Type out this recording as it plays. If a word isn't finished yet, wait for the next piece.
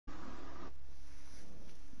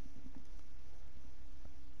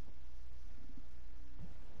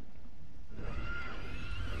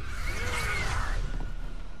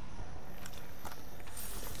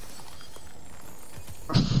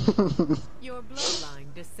Your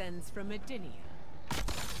bloodline descends from Edinia.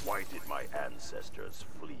 Why did my ancestors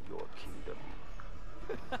flee your kingdom?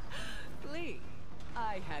 Flee.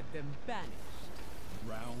 I had them banished.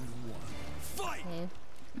 Round one. Fight! Okay.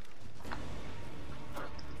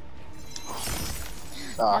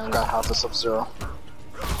 Oh, I forgot how to Sub-Zero.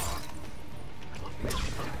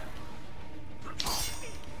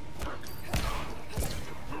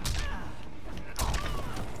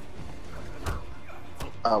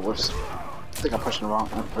 Whoops. I think I'm pushing the wrong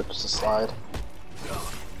input, just a slide.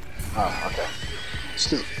 Oh, okay.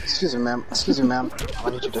 Excuse me, ma'am. Excuse me, ma'am. I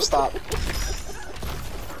need you to stop.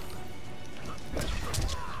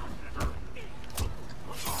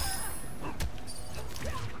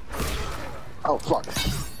 Oh, fuck.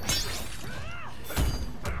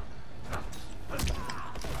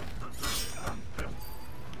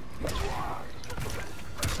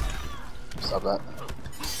 Stop that.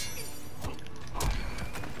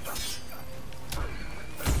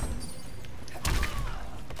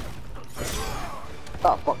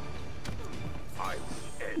 Oh, fuck.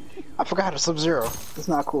 I forgot how to Sub-Zero. It's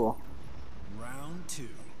not cool. Round two.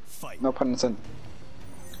 Fight. No pun intended.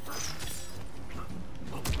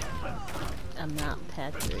 I'm not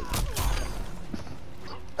Patrick.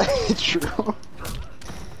 True.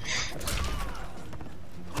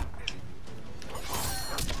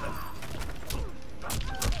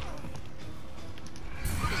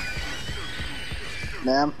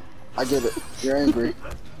 Ma'am, I get it. You're angry.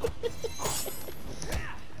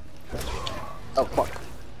 Oh, fuck.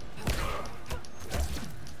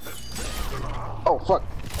 Oh, fuck.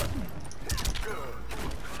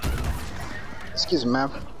 Excuse me,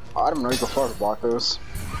 ma'am. Oh, I didn't know you could forward block those.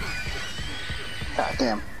 God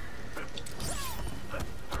damn.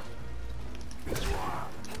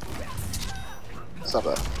 Stop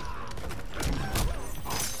that.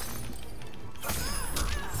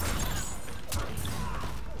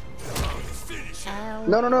 Ow.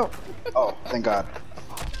 No, no, no. Oh, thank God.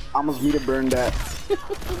 I almost need to burn that.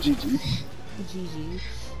 GG. GG.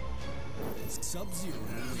 Sub-Zero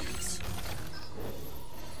wins.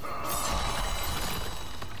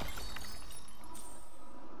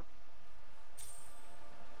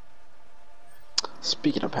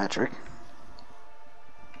 Speaking of Patrick.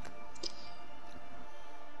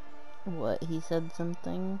 What, he said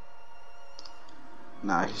something?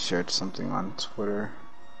 Nah, he shared something on Twitter.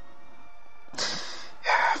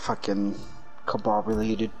 Fucking cabal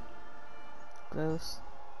related. Gross.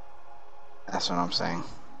 That's what I'm saying.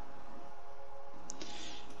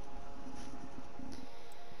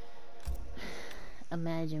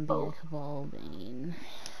 Imagine being a cabal being.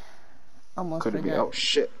 Almost Could it be? forgot. Oh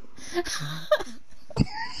shit.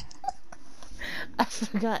 I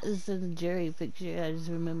forgot to send a jury picture, I just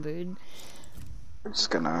remembered. We're just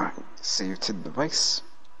gonna save to the device.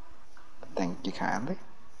 Thank you kindly.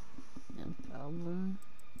 No problem.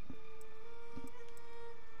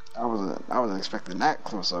 I wasn't expecting that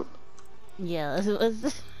close up. Yeah, it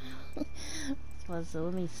was. So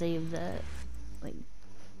let me save that. Like,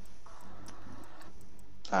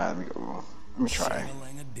 Let me go. Let me try.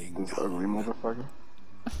 Shang-a-lang-a-ding-dong. This ugly motherfucker.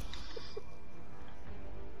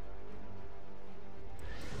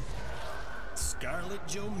 Scarlett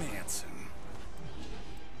Johansson.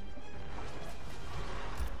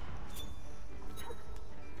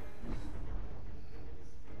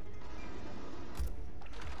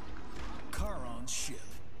 Charon's ship.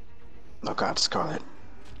 Oh God, Scarlet.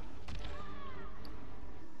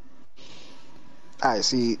 I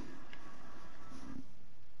see.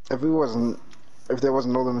 If there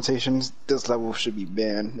wasn't no limitations, this level should be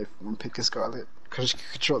banned if one pick is Scarlet, because she can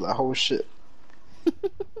control that whole shit.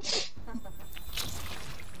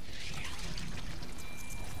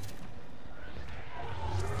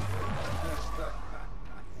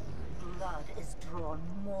 Blood is drawn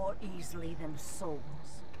more easily than souls.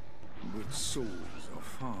 But souls are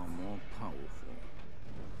far more powerful.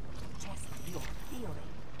 Test your theory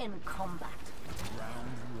in combat. Round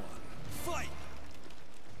one. Fight!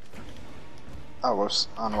 I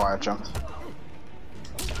don't know why I jumped.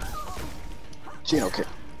 Geno kick.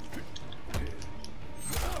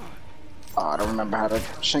 Oh, I don't remember how to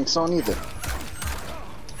shank on either.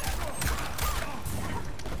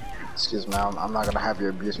 Excuse me, I'm not gonna have you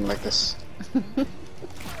abuse me like this.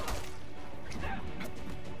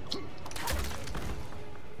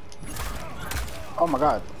 Oh my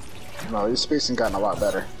God. No, your spacing gotten a lot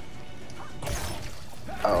better.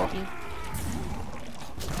 Uh oh.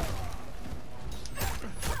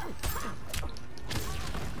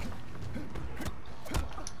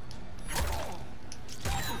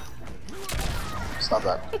 Stop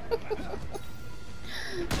that.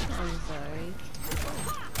 I'm sorry.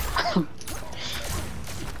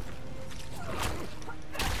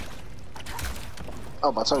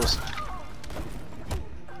 Oh, my toes.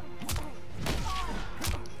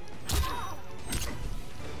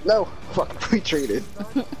 No! Fuck, we traded.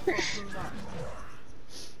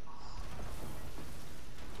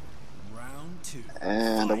 Round 2.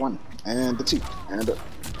 And a 1. And a 2. And a...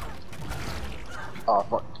 Oh,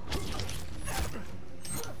 fuck.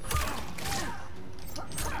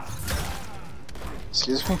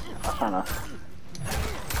 Excuse me? I don't know.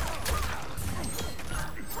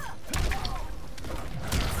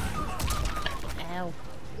 Ow.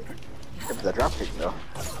 Give me the drop kick though.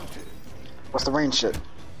 What's the range shit?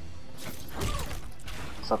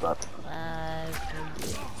 Stop that.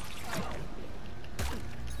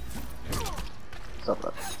 Stop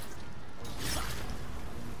that.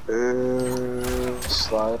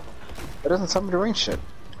 Slide. It doesn't tell me the range shit.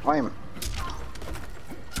 Lame.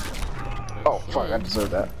 Oh fuck, I deserve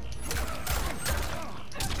that.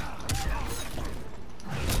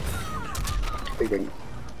 Big bang.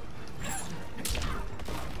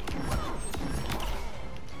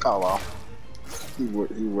 Oh well. He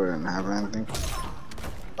wouldn't have anything.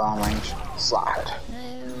 Long range. Slide.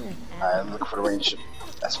 Alright, look for the range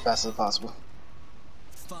as fast as possible.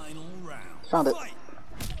 Final round. Found it. Fight.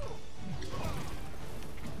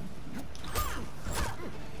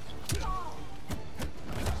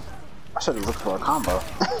 I should have looked for a combo.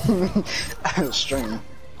 String.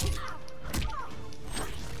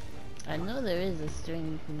 I know there is a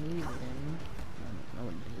string you can use in. I don't know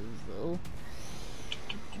what it is though.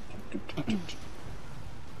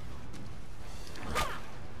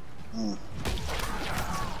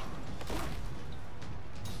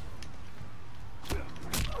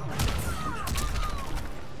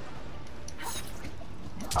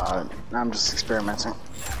 Now I'm just experimenting.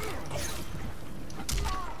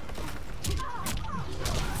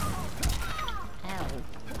 Ow.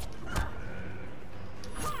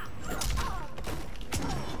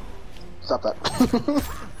 Stop that.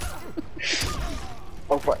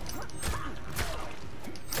 Oh fuck.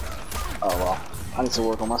 Oh well. I need to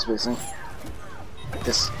work on my spacing.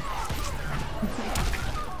 This.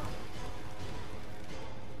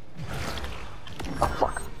 Oh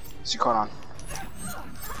fuck. She caught on.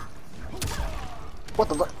 What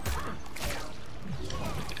the fuck?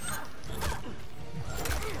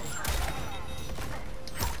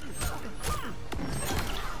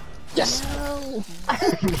 Yes! No!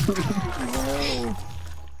 No!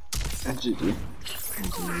 And GG.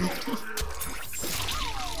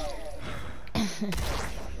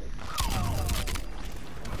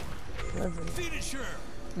 Finish her.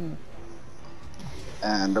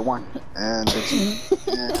 And the 1. And the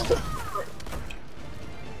 2. And the...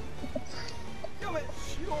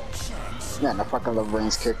 Man, I fucking love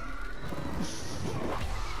Rain's kick.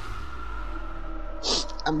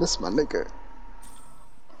 I miss my nigga.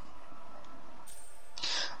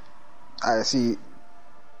 I see.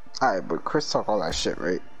 Alright, but Chris talk all that shit,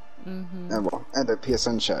 right? And well, and the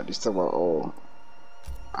PSN chat, he said, well, oh,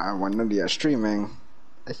 when Nundy is streaming,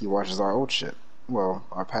 he watches our old shit. Well,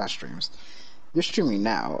 our past streams. You're streaming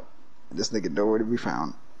now. This nigga nowhere to be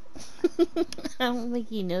found. I don't think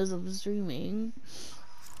he knows I'm streaming.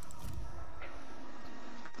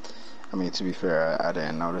 I mean, to be fair, I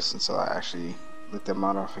didn't notice until I actually looked at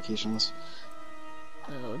my notifications.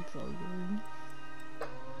 Oh, it's all good.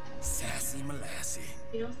 Sassy Molassy.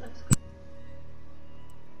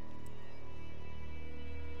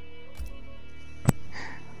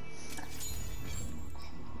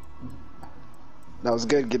 That was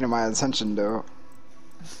good getting my attention, though.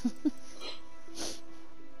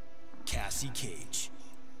 Cassie Cage.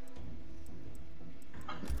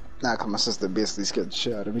 Nah, cause my sister basically scared the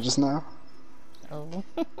shit out of me just now. Oh.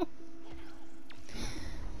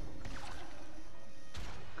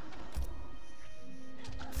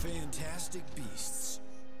 Fantastic Beasts.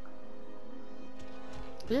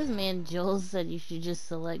 This man Joel said you should just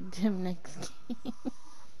select him next game.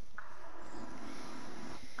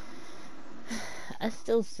 I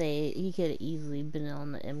still say he could have easily been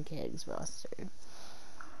on the MKX roster.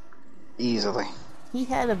 Easily. He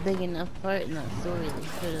had a big enough part in that story that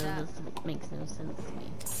could have. This makes no sense to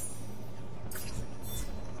me.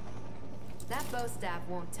 That bow staff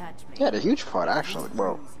won't touch me. He had a huge part, actually.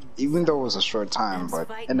 Well, even though it was a short time, but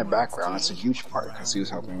in the background, it's a huge part because he was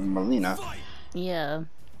helping Melina. Yeah.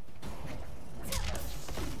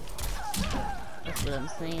 That's what I'm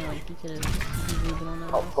saying. Like he could have easily been on the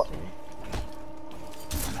roster.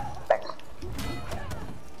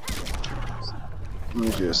 Let me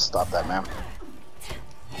just stop that, man.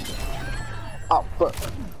 Oh, fuck.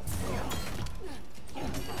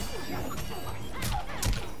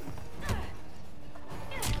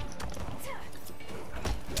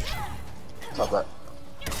 Love that.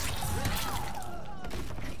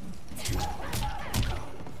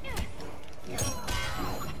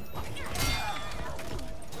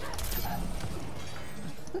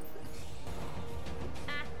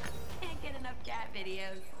 Can't get enough cat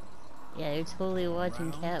videos. Yeah, you're totally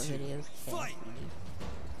watching Round cat two. videos. Fight.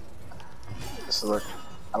 So look,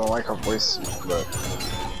 I don't like her voice, but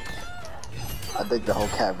I dig the whole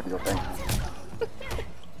cat video thing.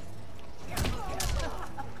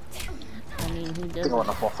 I mean, who I think I doesn't?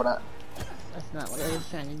 wanna fall for that. That's not what I was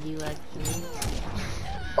trying to do, actually.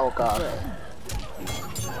 Oh god. But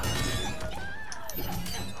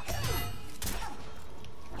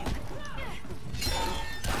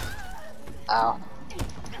Ow.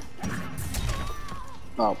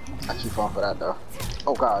 No, I keep falling for that though.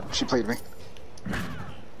 Oh god, she played me.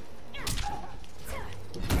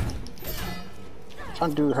 Trying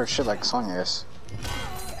to do her shit like Sonya is.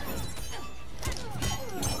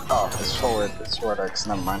 Oh, it's forward. It's forward X.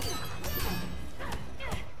 Never mind.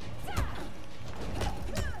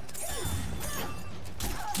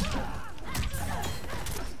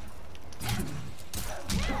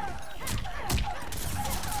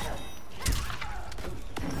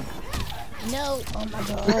 no! Oh my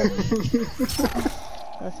god.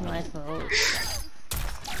 That's my fault.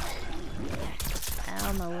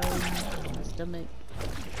 Ow, my leg. My stomach.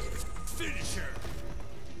 Finisher.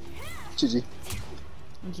 GG.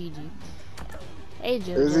 GG. Hey, Jojo.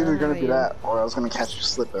 It was either how gonna are be you? that, or I was gonna catch you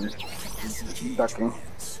slipping, ducking.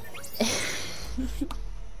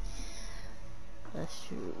 That's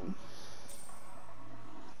true.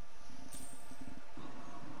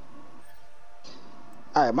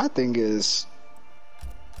 Alright, my thing is,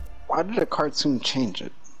 why did the cartoon change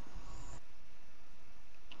it?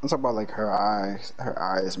 I'm talking about like her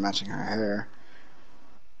eyes matching her hair.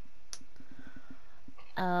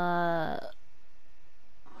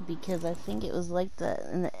 Because I think it was like that,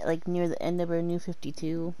 in the, like near the end of her New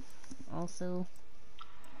 52, also.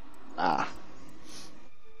 Ah.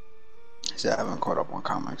 See, I haven't caught up on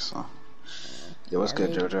comics, so. Yeah, what's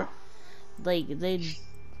good, JoJo? Like, they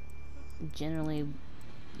generally,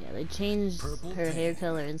 yeah, they changed Purple her hair Panther.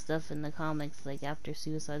 color and stuff in the comics, like, after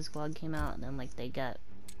Suicide Squad came out, and then, like, they got,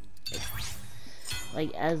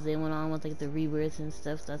 like, as they went on with, like, the rebirth and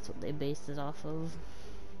stuff, that's what they based it off of.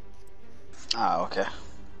 Ah, okay.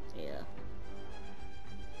 Yeah.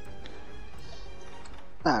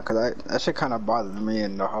 Nah, cause that shit kind of bothered me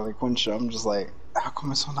in the Harley Quinn show. I'm just like, how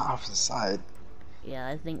come it's on the opposite side? Yeah,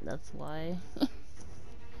 I think that's why.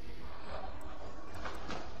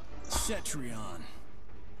 Cetrion.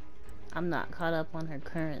 I'm not caught up on her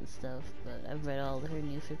current stuff, but I've read all of her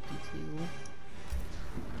New 52.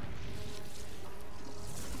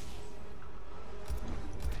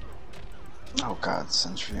 Oh god,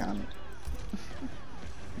 Centurion.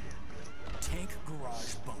 Tank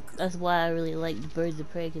Garage Bunker. That's why I really liked Birds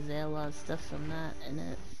of Prey, because they had a lot of stuff from that in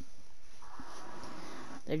it.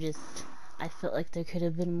 They're just, I felt like there could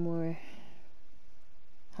have been more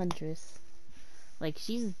Huntress. Like,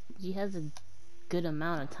 she has a good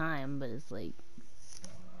amount of time, but it's like...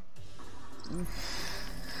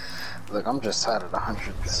 Look, I'm just tired of the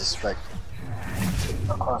 100 disrespect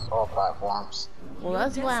across all platforms. Well,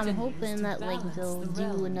 that's why I'm hoping that, like, they'll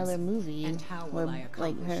do another movie where,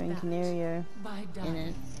 like, her and Canary are in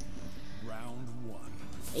it. Round one.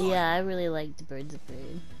 Yeah, I really liked Birds of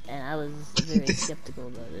Prey, and I was very skeptical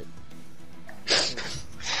about it.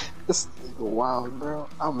 This nigga wild, bro.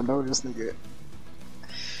 I don't even know this nigga.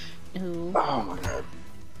 Who? Oh my god.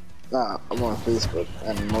 Nah, I'm on Facebook,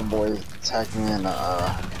 and my boy tagged me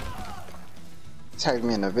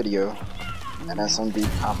in a video, and then some dude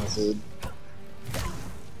commented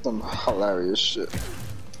some hilarious shit.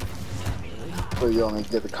 But you only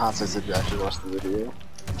get the context if you actually watch the video.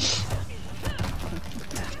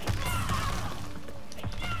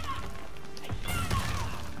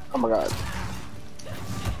 Oh my god.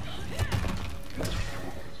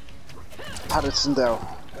 How did Sindel?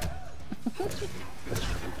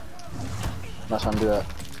 Not trying to do that.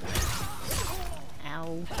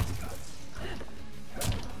 Ow.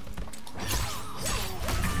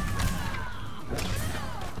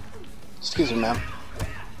 Excuse me, ma'am.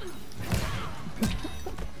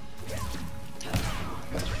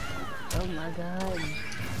 Oh my god.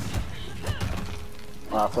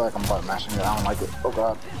 Well, I feel like I'm butt mashing it. I don't like it. Oh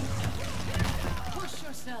god. Push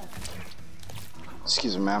yourself.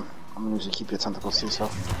 Excuse me, ma'am. I'm gonna usually keep your tentacles to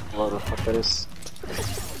yourself. What the fuck that is?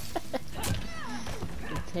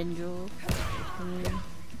 The tendril.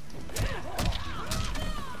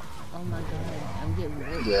 Oh my god. I'm getting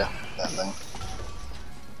worked. Yeah, that thing.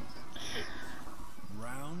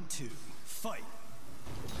 Round two. Fight.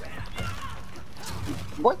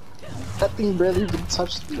 What? That thing barely even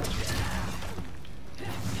touched me.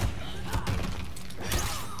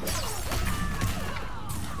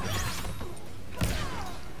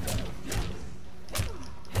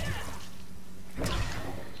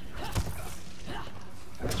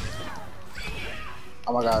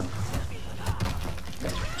 Oh my god.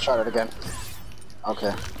 Try it again.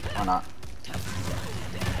 Okay, why not?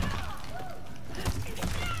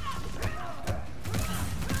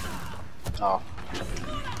 Oh.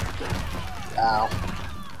 Ow.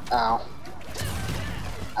 Ow.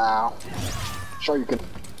 Ow. Sure you can.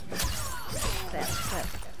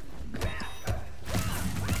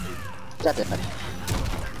 God damn it.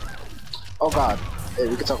 Oh god. Hey,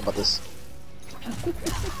 we can talk about this.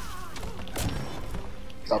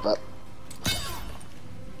 Stop that.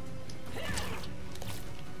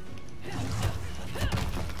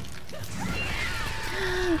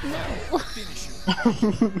 No.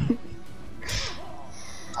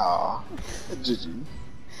 Aw. GG.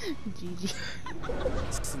 GG.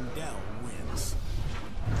 Sindel wins.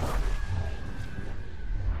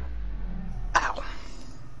 Ow. I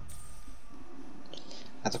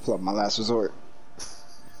had to pull up my last resort.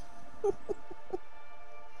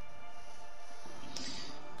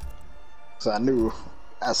 So I knew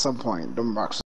at some point them rocks